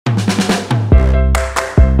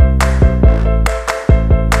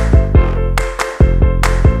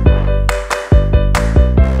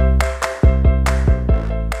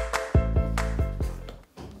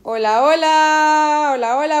Hola, hola,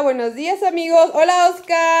 hola, hola, buenos días amigos. Hola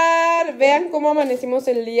Oscar, vean cómo amanecimos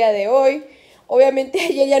el día de hoy. Obviamente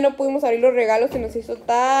ayer ya no pudimos abrir los regalos, se nos hizo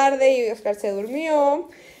tarde y Oscar se durmió.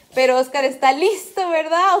 Pero Oscar está listo,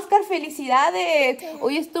 ¿verdad? Oscar, felicidades.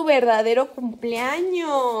 Hoy es tu verdadero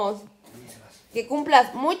cumpleaños. Que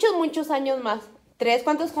cumplas muchos, muchos años más. ¿3?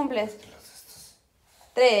 ¿Cuántos cumples?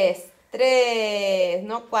 3,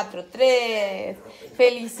 no 4, 3.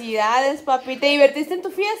 Felicidades, papi. ¿Te divertiste en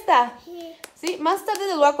tu fiesta? Sí. Sí, más tarde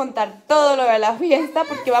les voy a contar todo lo de la fiesta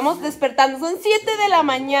porque vamos despertando. Son 7 de la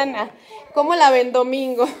mañana. ¿Cómo la ven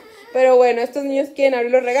domingo? Pero bueno, estos niños quieren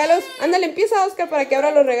abrir los regalos. Ándale, empieza Oscar para que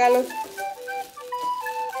abra los regalos.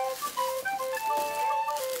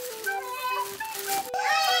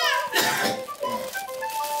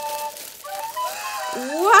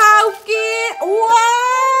 ¡Wow! ¿Qué? ¡Wow!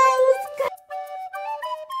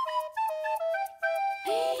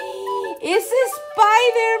 ¡Es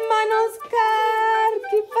Spider-Man, Oscar!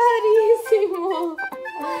 ¡Qué padrísimo!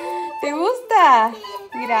 ¿Te gusta?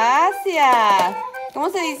 Gracias. ¿Cómo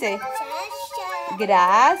se dice?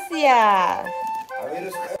 Gracias. A ver,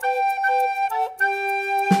 Oscar.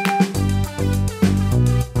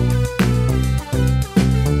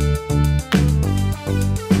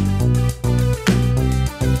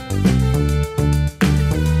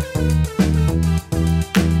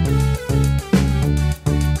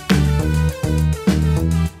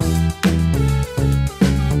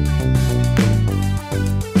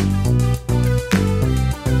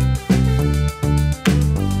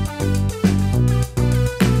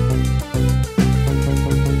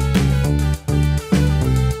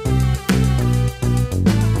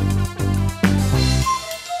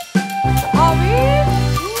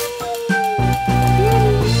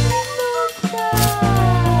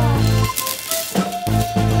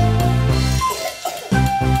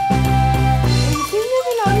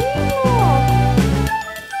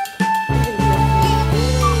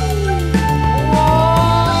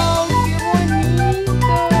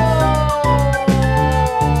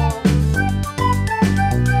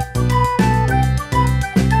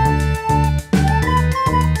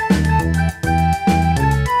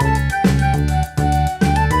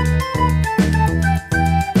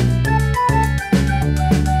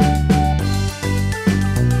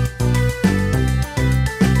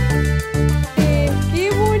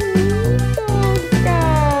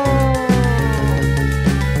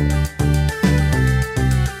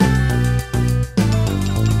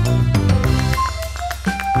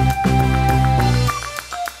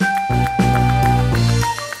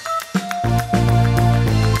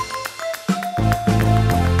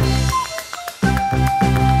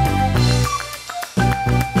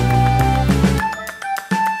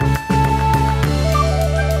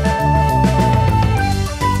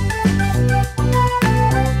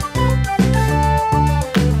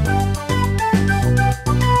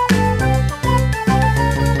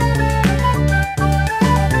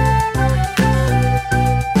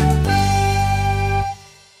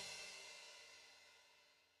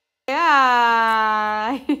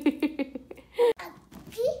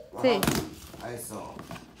 Sí. A eso.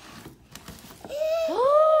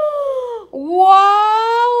 ¡Wow!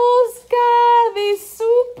 Oscar, de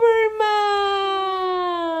Superman.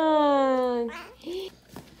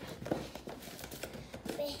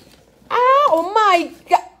 ¡Oh my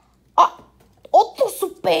God! ¡Ah! ¡Otro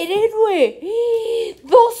superhéroe!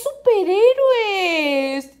 ¡2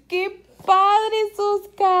 superhéroes! ¡Qué padres,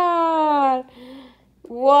 Oscar!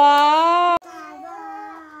 ¡Wow!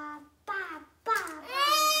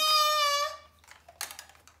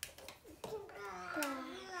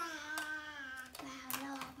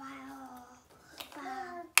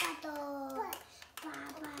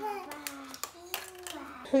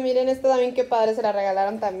 Miren esto también, qué padre, se la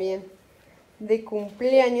regalaron también de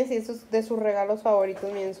cumpleaños y esos de sus regalos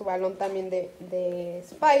favoritos. Miren su balón también de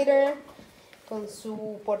Spider con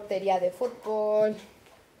su portería de fútbol.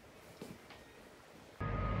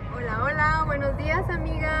 Hola, hola, buenos días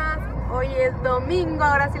amigas. Hoy es domingo,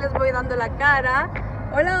 ahora sí les voy dando la cara.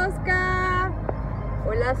 Hola Oscar.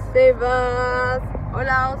 Hola Sebas.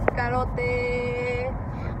 Hola Oscarote.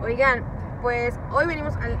 Oigan, pues hoy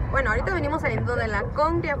venimos, ahorita venimos saliendo de la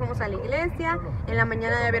con, ya fuimos a la iglesia. En la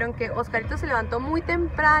mañana ya vieron que Oscarito se levantó muy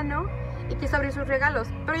temprano y quiso abrir sus regalos.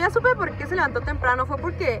 Pero ya supe por qué se levantó temprano, fue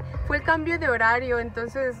porque fue el cambio de horario.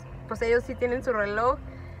 Entonces, pues ellos sí tienen su reloj.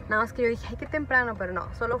 Nada más que yo dije, ay, qué temprano, pero no,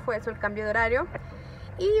 solo fue eso, el cambio de horario.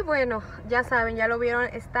 Y bueno, ya saben, ya lo vieron,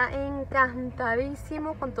 está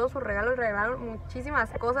encantadísimo con todos sus regalos, regalaron muchísimas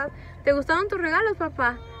cosas. ¿Te gustaron tus regalos,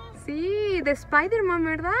 papá? Sí, de Spider-Man,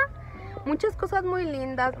 ¿verdad? muchas cosas muy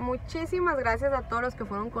lindas. Muchísimas gracias a todos los que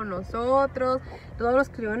fueron con nosotros, todos los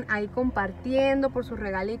que estuvieron ahí compartiendo por sus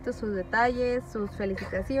regalitos, sus detalles, sus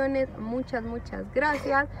felicitaciones. Muchas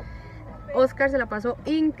gracias. Oscar se la pasó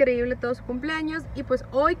increíble todo su cumpleaños y pues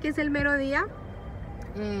hoy, que es el mero día,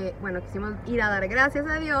 bueno, quisimos ir a dar gracias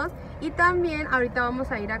a Dios. Y también ahorita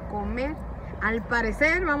vamos a ir a comer. Al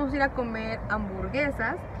parecer vamos a ir a comer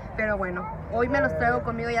hamburguesas, pero bueno, hoy me los traigo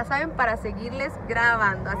conmigo, ya saben, para seguirles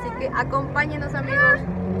grabando. Así que acompáñenos, amigos.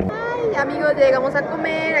 Ay, amigos, llegamos a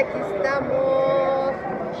comer. Aquí estamos.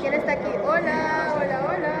 ¿Quién está aquí? Hola, hola,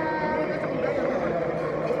 hola.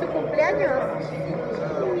 ¿Es tu cumpleaños? Sí,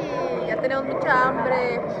 ya tenemos mucha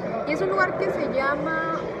hambre. Y es un lugar que se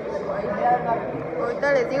llama...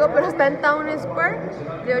 ahorita les digo, pero está en Town Square.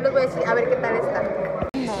 Yo les voy a decir, a ver qué tal está.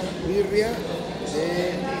 Birria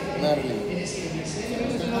de Marley.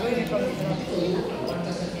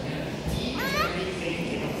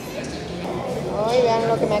 Ay, vean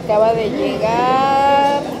lo que me acaba de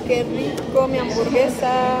llegar. Qué rico, mi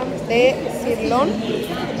hamburguesa de sirloin.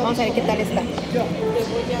 Vamos a ver qué tal está.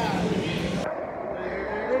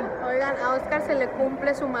 Oigan, a Oscar se le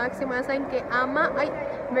cumple su máximo. Ya saben que ama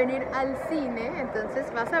venir al cine. Entonces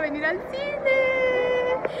vas a venir al cine.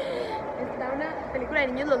 Está una película de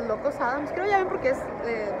niños, Los Locos Adams. Creo ya ven porque es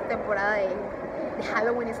temporada de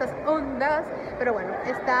Halloween, esas ondas. Pero bueno,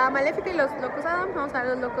 está Maléfica y Los Locos Adams. Vamos a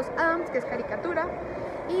ver Los Locos Adams, que es caricatura.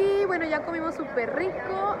 Y bueno, ya comimos súper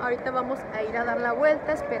rico. Ahorita vamos a ir a dar la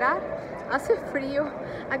vuelta, a esperar. Hace frío.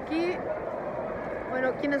 Aquí,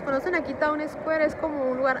 bueno, quienes conocen aquí Town Square es como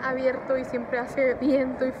un lugar abierto y siempre hace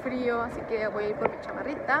viento y frío. Así que voy a ir por mi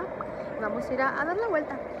chamarrita y vamos a ir a dar la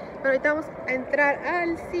vuelta. Pero ahorita vamos a entrar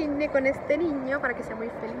al cine con este niño para que sea muy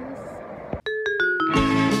feliz.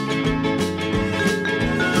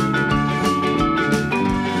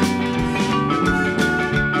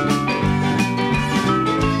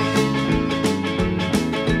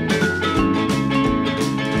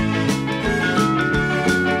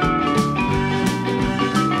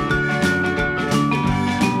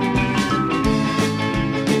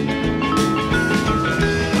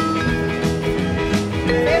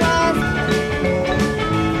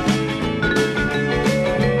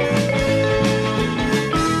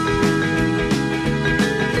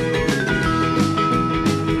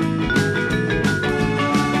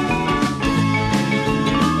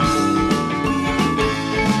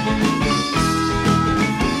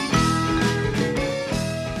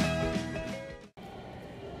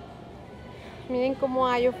 Miren cómo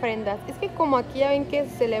hay ofrendas. Es que como aquí ya ven que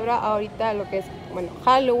se celebra ahorita lo que es, bueno,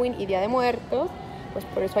 Halloween y Día de Muertos, pues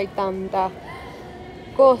por eso hay tanta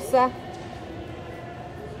cosa.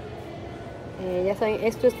 Ya saben,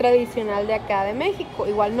 esto es tradicional de acá de México.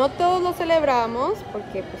 Igual no todos lo celebramos,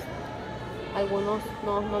 porque pues algunos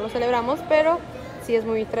no lo celebramos, pero sí es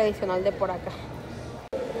muy tradicional de por acá.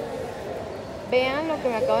 Vean lo que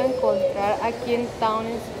me acabo de encontrar aquí en Town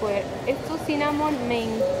Square. Estos cinnamon me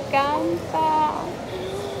encanta.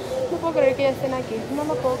 No puedo creer que ya estén aquí. No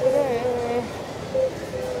lo puedo creer.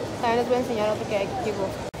 También les voy a enseñar otro que llegó.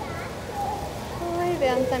 Ay,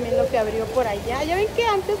 vean también lo que abrió por allá. Ya ven que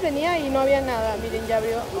antes venía y no había nada. Miren, ya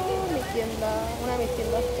abrió mi tienda. Una de mis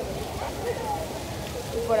tiendas que me gusta.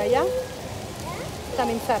 Y por allá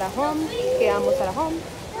también Zara Home, que amo Zara Home.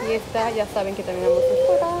 Y esta ya saben que también amo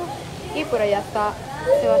Sephora. Y por allá está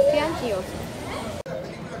Sebastián y Oscar. La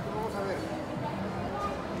película que vamos a ver.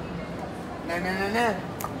 Na.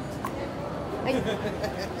 Ay.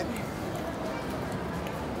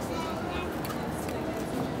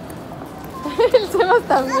 El Sebas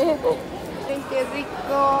también. Miren qué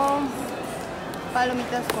rico.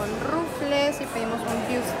 Palomitas con rufles. Y pedimos un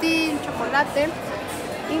Justin, chocolate.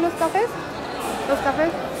 ¿Y los cafés? Los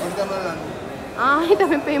cafés. Ahorita me hablan. Ay,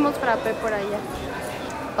 también pedimos frappé por allá.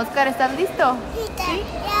 Oscar, ¿estás listo? ¿Sí?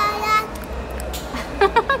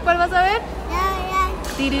 ¿Cuál vas a ver?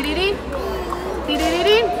 Tiririrí.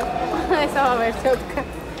 Tiririrí. Esa va a verse, Oscar.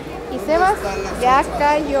 Y Sebas ya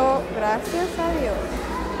cayó, gracias a Dios.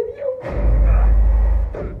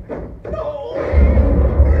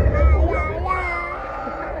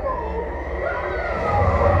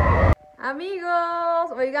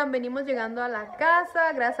 Amigos, oigan, venimos llegando a la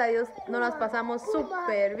casa. Gracias a Dios nos las pasamos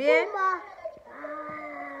súper bien.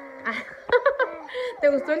 ¿Te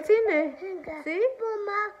gustó el cine? ¿Sí?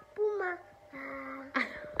 Puma.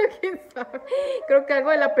 ¿Quién sabe? Creo que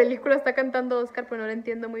algo de la película está cantando Oscar, pero no lo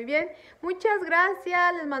entiendo muy bien. Muchas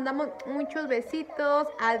gracias, les mandamos muchos besitos.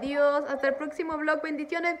 Adiós, hasta el próximo vlog.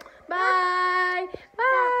 Bendiciones. Bye.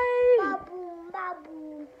 Bye.